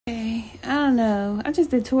I don't know. I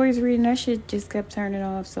just did Taurus reading. That shit just kept turning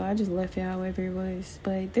off, so I just left it however it was.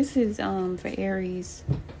 But this is for Aries.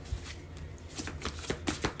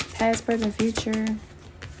 Past, present, future.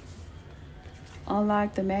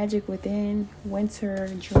 Unlock the magic within. Winter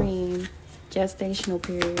dream. Gestational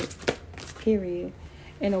period.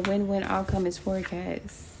 And a win-win outcome is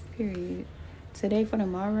forecast. Period. Today for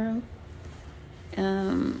tomorrow.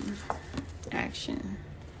 Action.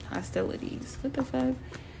 Hostilities. What the fuck?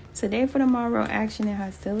 Today for tomorrow, action and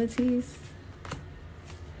hostilities.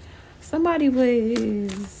 Somebody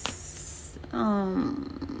was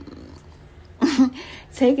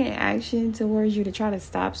taking action towards you to try to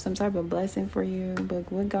stop some type of blessing for you,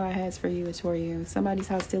 but what God has for you is for you. Somebody's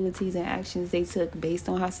hostilities and actions they took based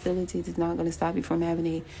on hostilities is not going to stop you from having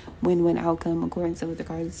a win-win outcome, according to what the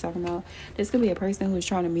card is talking about. This could be a person who's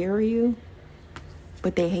trying to mirror you,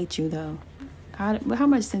 but they hate you though. How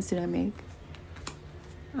much sense did that make?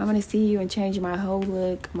 I'm going to see you and change my whole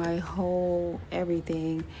look, my whole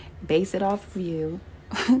everything. Base it off of you.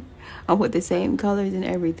 I'm with the same colors and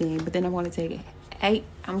everything. But then I'm going to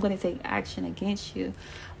take action against you.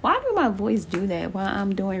 Why do my voice do that while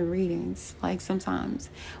I'm doing readings? Like sometimes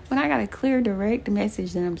when I got a clear, direct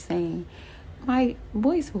message that I'm saying, my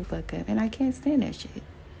voice will fuck up. And I can't stand that shit.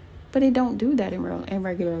 But it don't do that in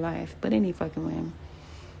regular life. But any fucking way.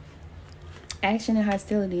 Action and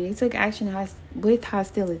hostility. They took action with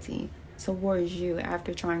hostility towards you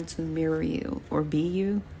after trying to mirror you or be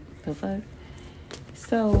you. The fuck?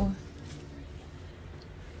 So,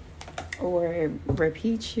 or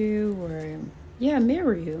repeat you or,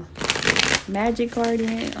 mirror you. Magic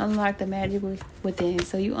guardian. Unlock the magic within.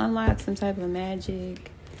 So you unlock some type of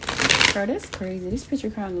magic. Bro, that's crazy. This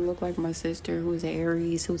picture kind of look like my sister who's an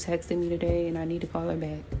Aries who texted me today and I need to call her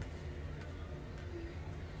back.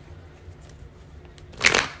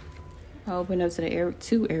 I opened up to the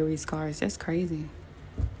two Aries cards. That's crazy.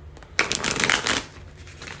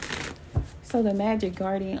 So the magic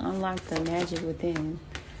guardian unlocked the magic within.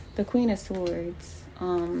 The Queen of Swords,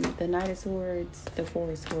 the Knight of Swords, the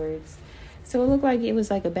Four of Swords. So it looked like it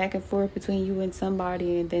was like a back and forth between you and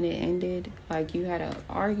somebody, and then it ended. Like you had an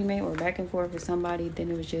argument or back and forth with somebody, then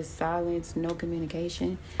it was just silence, no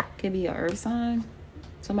communication. Could be an earth sign.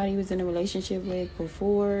 Somebody you was in a relationship with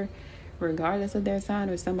before, regardless of their sign,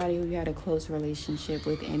 or somebody who you had a close relationship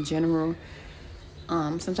with in general.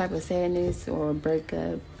 Some type of sadness or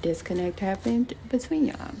breakup, disconnect happened between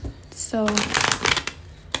y'all. So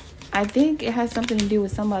I think it has something to do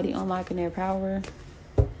with somebody unlocking their power.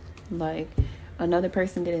 Like another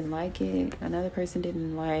person didn't like it. Another person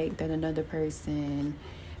didn't like that another person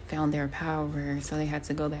found their power. So they had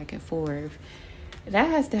to go back and forth. That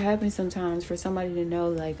has to happen sometimes for somebody to know,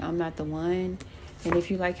 like, I'm not the one. And if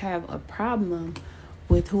you like have a problem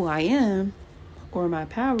with who I am or my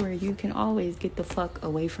power, you can always get the fuck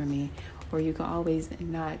away from me. Or you can always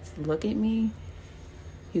not look at me.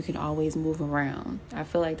 You can always move around. I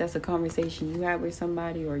feel like that's a conversation you had with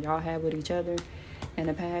somebody or y'all had with each other. In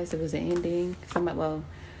the past, it was an ending.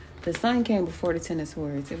 The Sun came before the Ten of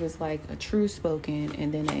Swords. It was like a true spoken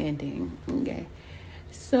and then an ending. Okay.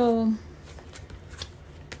 So,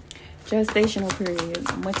 gestational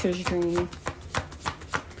period. Winter's dream.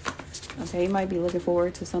 Okay, you might be looking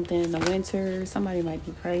forward to something in the winter. Somebody might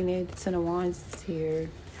be pregnant. Ten of Wands is here.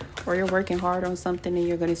 Or you're working hard on something and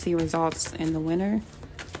you're going to see results in the winter.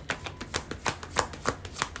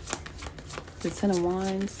 The Ten of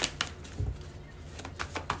Wands.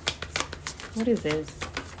 What is this?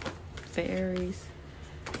 For Aries.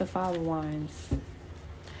 The Five of Wands.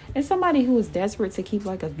 It's somebody who is desperate to keep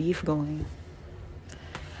like a beef going.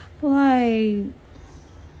 Like,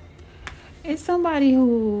 it's somebody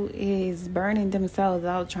who is burning themselves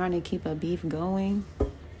out trying to keep a beef going.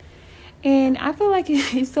 And I feel like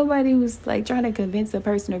it's somebody who's like trying to convince a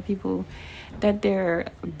person or people that they're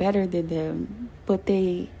better than them, but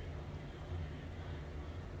they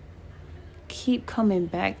keep coming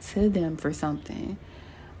back to them for something.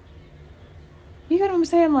 You get what I'm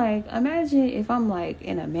saying? Like, imagine if I'm like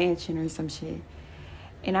in a mansion or some shit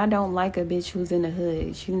and I don't like a bitch who's in the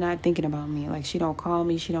hood. She's not thinking about me. Like, she don't call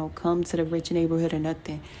me. She don't come to the rich neighborhood or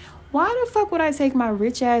nothing. Why the fuck would I take my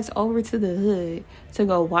rich ass over to the hood to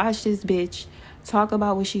go watch this bitch, talk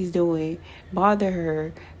about what she's doing, bother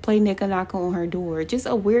her, play knick-a-knock on her door? Just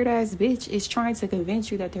a weird ass bitch is trying to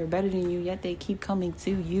convince you that they're better than you, yet they keep coming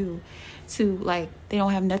to you to, like, they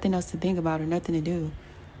don't have nothing else to think about or nothing to do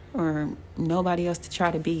or nobody else to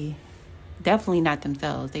try to be. Definitely not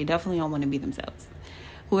themselves. They definitely don't want to be themselves.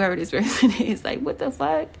 Whoever this person is, like, what the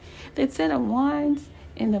fuck? The Ten of Wands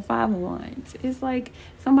and the Five of Wands. It's like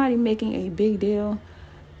somebody making a big deal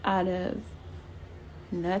out of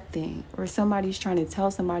nothing, or somebody's trying to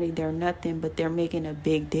tell somebody they're nothing, but they're making a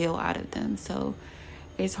big deal out of them. So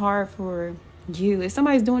it's hard for you. If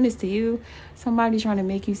somebody's doing this to you, somebody's trying to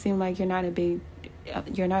make you seem like you're not a big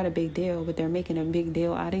deal, but they're making a big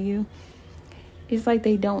deal out of you. It's like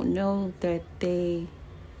they don't know that they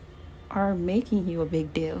are making you a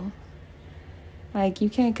big deal. Like, you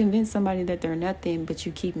can't convince somebody that they're nothing, but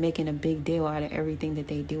you keep making a big deal out of everything that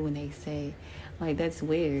they do and they say. Like, that's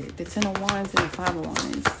weird. The 10 of Wands and the 5 of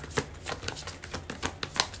Wands.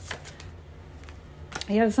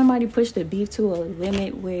 Yeah, somebody pushed the beef to a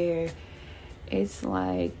limit where it's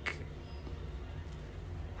like,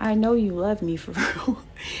 I know you love me for real.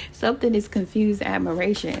 Something is confused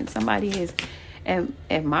admiration. Somebody is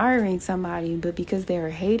admiring somebody, but because they're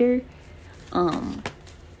a hater,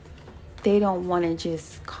 they don't want to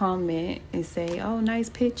just comment and say, oh, nice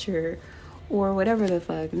picture, or whatever the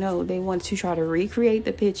fuck. No, they want to try to recreate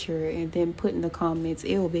the picture and then put in the comments,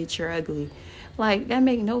 ew, bitch, you're ugly. Like, that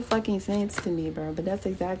make no fucking sense to me, bro. But that's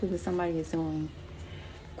exactly what somebody is doing.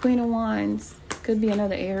 Queen of Wands could be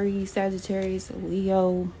another Aries, Sagittarius,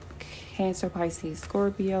 Leo, Cancer, Pisces,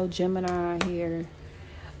 Scorpio, Gemini here.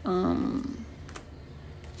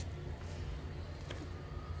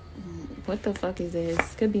 What the fuck is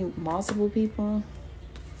this? Could be multiple people.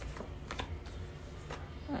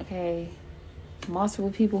 Okay.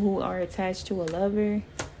 Multiple people who are attached to a lover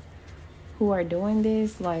who are doing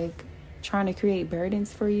this, like trying to create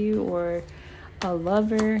burdens for you, or a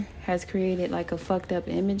lover has created like a fucked up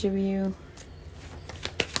image of you.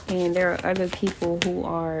 And there are other people who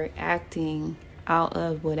are acting out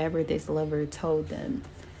of whatever this lover told them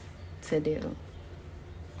to do.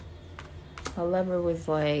 A lover was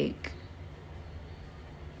like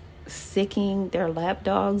sicking their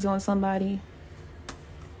lapdogs on somebody,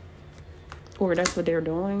 or that's what they're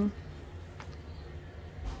doing.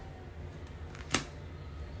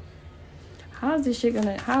 How is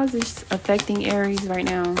this affecting Aries right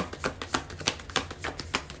now?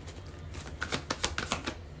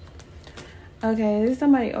 Okay, there's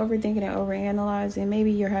somebody overthinking and overanalyzing.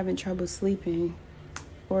 Maybe you're having trouble sleeping,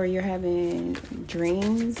 or you're having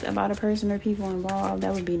dreams about a person or people involved.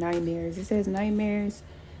 That would be nightmares. It says nightmares,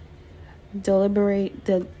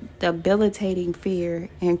 debilitating fear,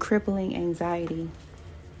 and crippling anxiety.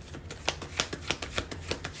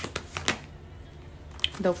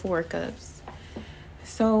 The 4 of Cups.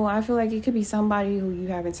 So I feel like it could be somebody who you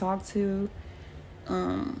haven't talked to,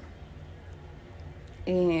 and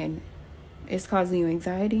it's causing you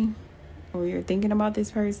anxiety, or you're thinking about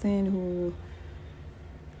this person who,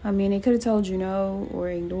 I mean, it could have told you no, or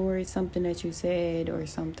ignored something that you said or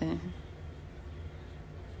something.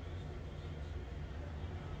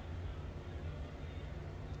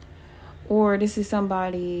 Or this is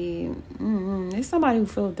somebody, it's somebody who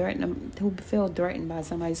feel threatened by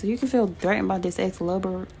somebody. So you can feel threatened by this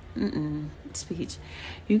ex-lover, speech.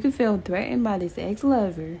 You can feel threatened by this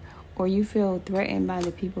ex-lover, or you feel threatened by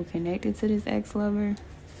the people connected to this ex-lover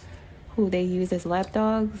who they use as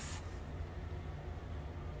lapdogs.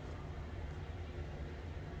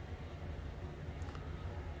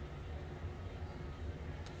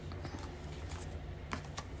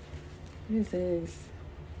 This is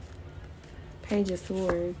Page of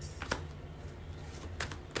Swords.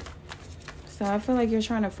 So I feel like you're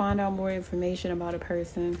trying to find out more information about a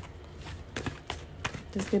person.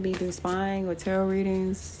 This could be through spying or tarot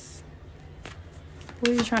readings.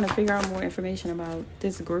 Or you're trying to figure out more information about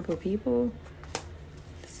this group of people.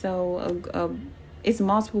 So it's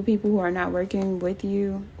multiple people who are not working with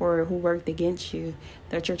you or who worked against you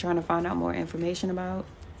that you're trying to find out more information about.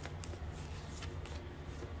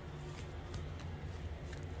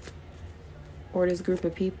 Or this group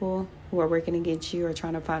of people who are working against you are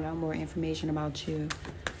trying to find out more information about you.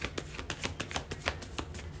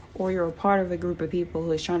 Or you're a part of a group of people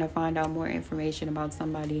who is trying to find out more information about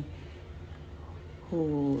somebody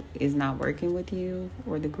who is not working with you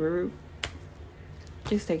or the group.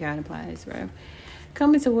 Just take out and apply this, bro.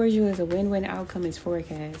 Coming towards you as a win-win outcome is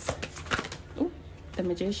forecast. Ooh, the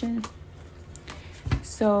Magician.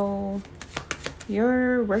 So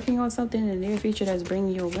you're working on something in the near future that's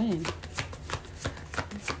bringing you a win.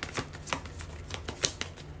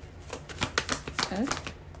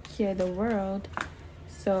 Yeah, the World.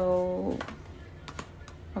 So,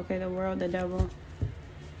 okay, the World, the Devil.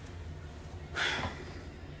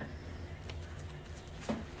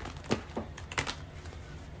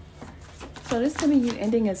 So this could be you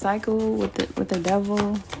ending a cycle with the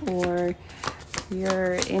Devil, or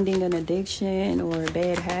you're ending an addiction or a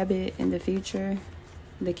bad habit in the future.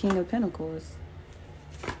 The King of Pentacles.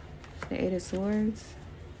 The 8 of Swords.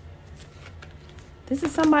 This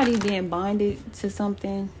is somebody being bonded to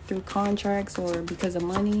something through contracts or because of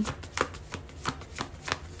money.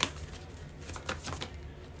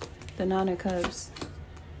 The Nine of Cups.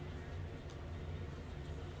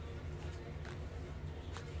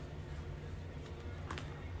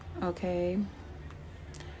 Okay.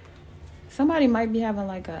 Somebody might be having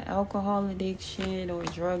like an alcohol addiction or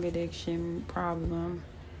drug addiction problem.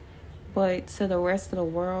 But to the rest of the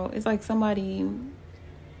world, it's like somebody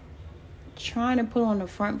trying to put on the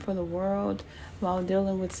front for the world while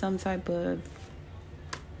dealing with some type of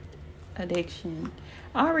addiction.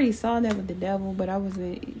 I already saw that with the devil, but I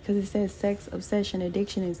wasn't, because it says sex, obsession,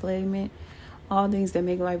 addiction, enslavement, all things that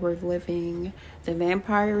make life worth living. The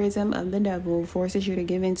vampirism of the devil forces you to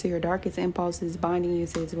give in to your darkest impulses, binding you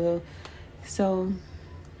to his will. So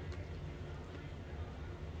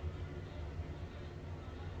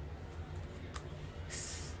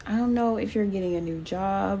I don't know if you're getting a new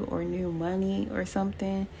job or new money or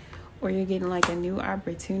something, or you're getting like a new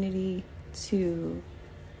opportunity to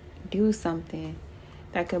do something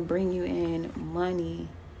that could bring you in money,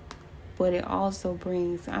 but it also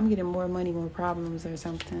brings, I'm getting more money, more problems or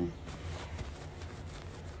something.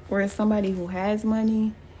 Or it's somebody who has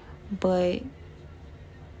money, but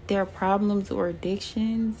their problems or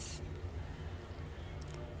addictions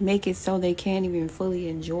make it so they can't even fully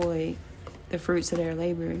enjoy the fruits of their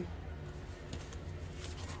labor.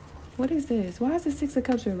 What is this? Why is the Six of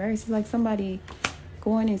Cups reversed? It's like somebody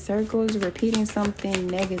going in circles, repeating something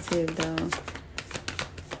negative, though.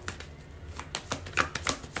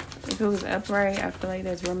 If it was upright, I feel like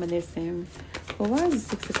that's reminiscing. But why is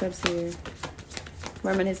the Six of Cups here?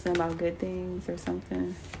 Reminiscing about good things or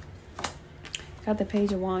something. Got the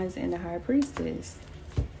Page of Wands and the High Priestess.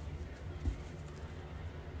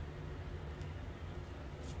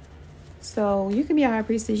 So you could be a High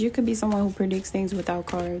Priestess. You could be someone who predicts things without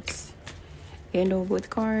cards and or with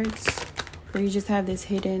cards. Or you just have this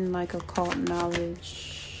hidden like occult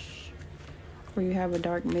knowledge. Or you have a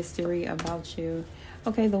dark mystery about you.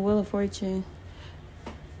 Okay, the Wheel of Fortune.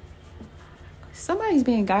 Somebody's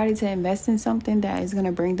being guided to invest in something that is going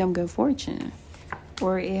to bring them good fortune.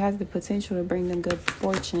 Or it has the potential to bring them good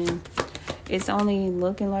fortune. It's only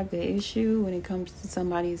looking like the issue when it comes to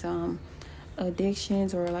somebody's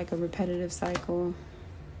addictions or like a repetitive cycle.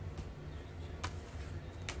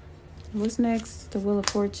 What's next? The Wheel of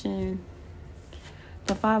Fortune.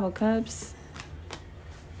 The Five of Cups.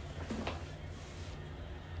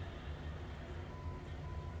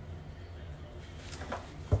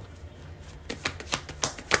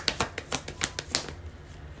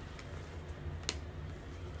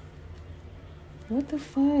 What the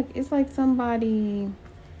fuck? It's like somebody...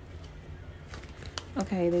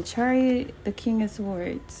 Okay, the Chariot, the King of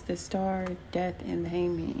Swords, the Star, Death, and the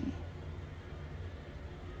Hangman.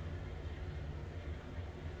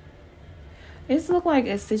 It's looked like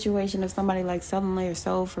a situation of somebody like selling their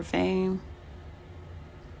soul for fame.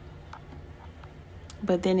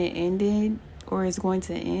 But then it ended, or it's going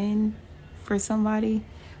to end for somebody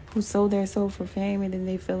who sold their soul for fame and then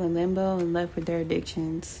they feel in limbo and left with their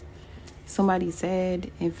addictions. Somebody sad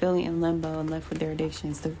and feeling in limbo and left with their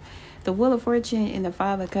addictions. The Wheel of Fortune and the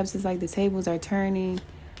Five of Cups is like the tables are turning,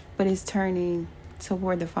 but it's turning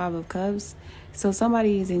toward the Five of Cups. So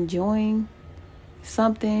somebody is enjoying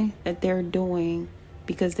something that they're doing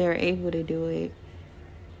because they're able to do it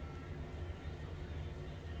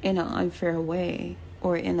in an unfair way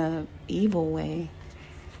or in a evil way.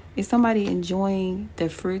 It's somebody enjoying the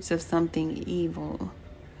fruits of something evil,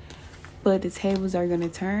 but the tables are going to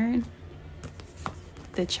turn.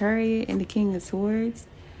 The Chariot and the King of Swords,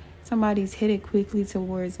 somebody's headed quickly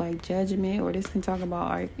towards like judgment, or this can talk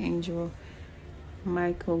about Archangel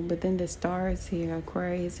Michael, but then the stars here,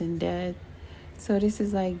 Aquarius and Death. So this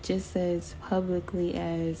is like just as publicly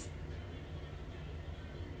as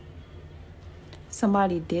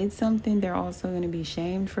somebody did something, they're also going to be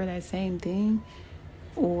shamed for that same thing,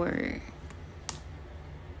 or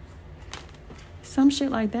some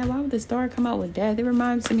shit like that. Why would the star come out with death? It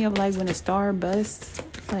reminds me of like when a star busts,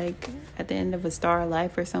 like at the end of a star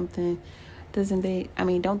life or something. Don't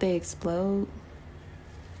they explode?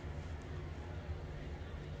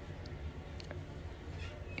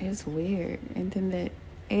 It's weird. And then the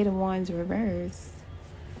Eight of Wands reverse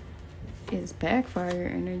is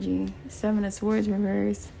backfire energy. Seven of Swords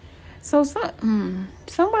reverse. So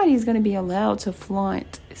somebody's going to be allowed to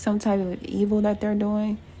flaunt some type of evil that they're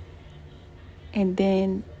doing. And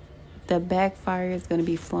then the backfire is going to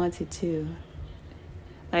be flaunted too.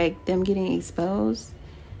 Like them getting exposed.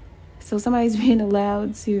 So somebody's being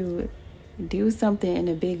allowed to do something in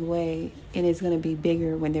a big way. And it's going to be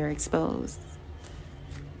bigger when they're exposed.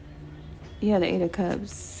 Yeah, the Eight of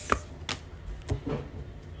Cups.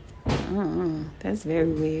 That's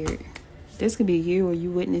very weird. This could be you or you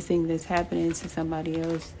witnessing this happening to somebody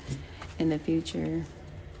else in the future.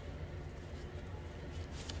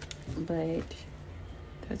 But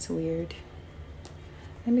that's weird.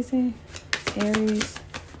 Let me see. Aries.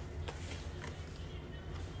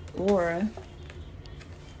 Aura.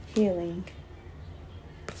 Healing.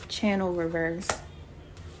 Channel reverse.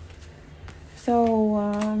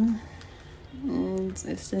 So,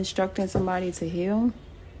 it's instructing somebody to heal.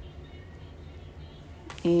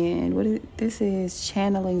 And this is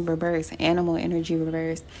channeling reverse, animal energy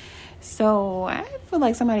reverse. So I feel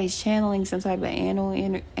like somebody's channeling some type of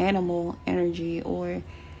animal energy, or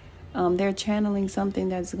they're channeling something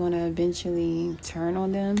that's going to eventually turn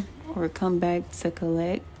on them or come back to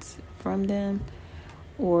collect from them.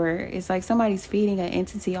 Or it's like somebody's feeding an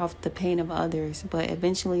entity off the pain of others, but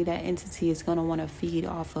eventually that entity is going to want to feed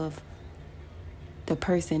off of the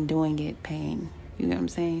person doing it pain. You know what I'm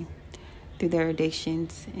saying? Through their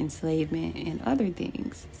addictions, enslavement, and other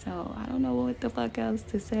things. So I don't know what the fuck else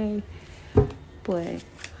to say, but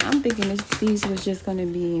I'm thinking these was just going to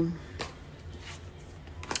be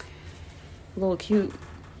a little cute,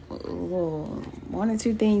 little one or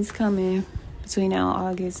two things coming between now and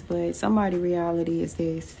August, but somebody reality is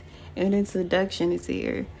this, and its seduction is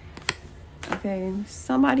here. Okay,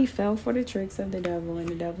 somebody fell for the tricks of the devil, and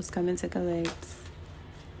the devil's coming to collect.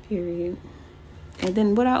 Period. And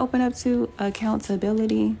then what I open up to,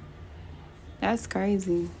 accountability. That's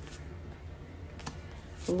crazy.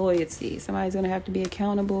 Loyalty. Somebody's gonna have to be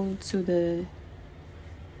accountable to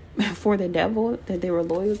for the devil that they were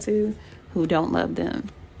loyal to, who don't love them.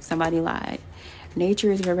 Somebody lied.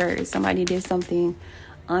 Nature is reversed. Somebody did something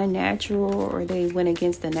unnatural, or they went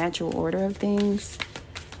against the natural order of things,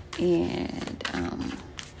 and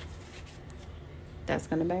that's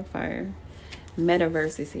gonna backfire.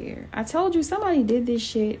 Metaverse is here. I told you somebody did this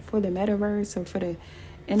shit for the metaverse or for the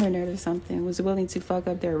internet or something, was willing to fuck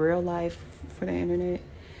up their real life for the internet.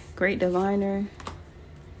 Great diviner.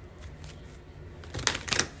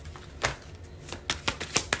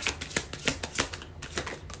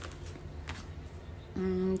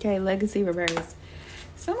 Okay, legacy reverse.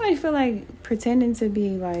 Somebody feel like pretending to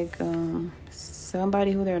be like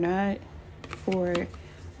somebody who they're not for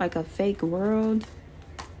like a fake world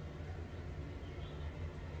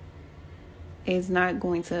is not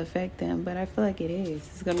going to affect them, but I feel like it is.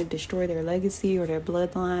 It's going to destroy their legacy or their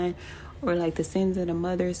bloodline, or like the sins of the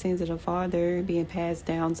mother, sins of the father being passed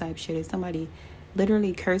down type shit. Is somebody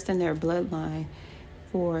literally cursing their bloodline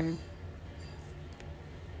for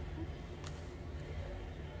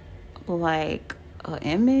like an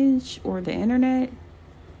image or the internet,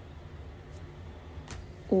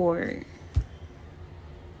 or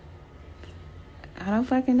I don't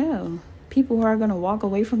fucking know. People who are going to walk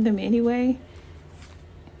away from them anyway.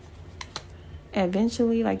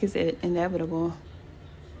 Eventually, like it's inevitable.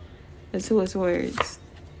 The Two of Swords.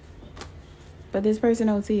 But this person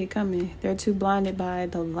don't see it coming. They're too blinded by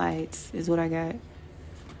the lights, is what I got.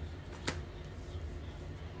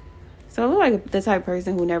 So I look like the type of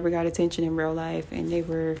person who never got attention in real life, and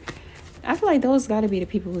I feel like those got to be the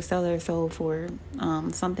people who sell their soul for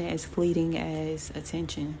something as fleeting as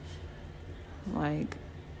attention. Like,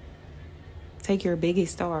 take your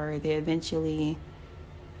biggest star, they eventually,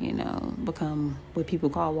 become what people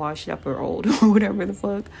call washed up or old or whatever the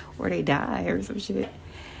fuck, or they die or some shit.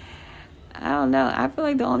 I don't know. I feel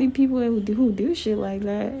like the only people who do shit like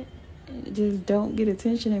that just don't get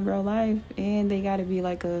attention in real life, and they got to be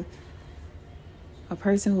like a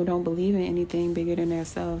person who don't believe in anything bigger than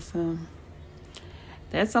themselves. So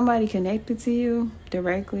that's somebody connected to you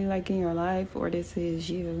directly, like in your life, or this is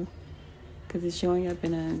you, because it's showing up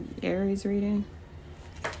in an Aries reading.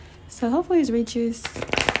 So hopefully it reaches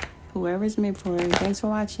whoever's meant for it. Thanks for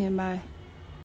watching. Bye.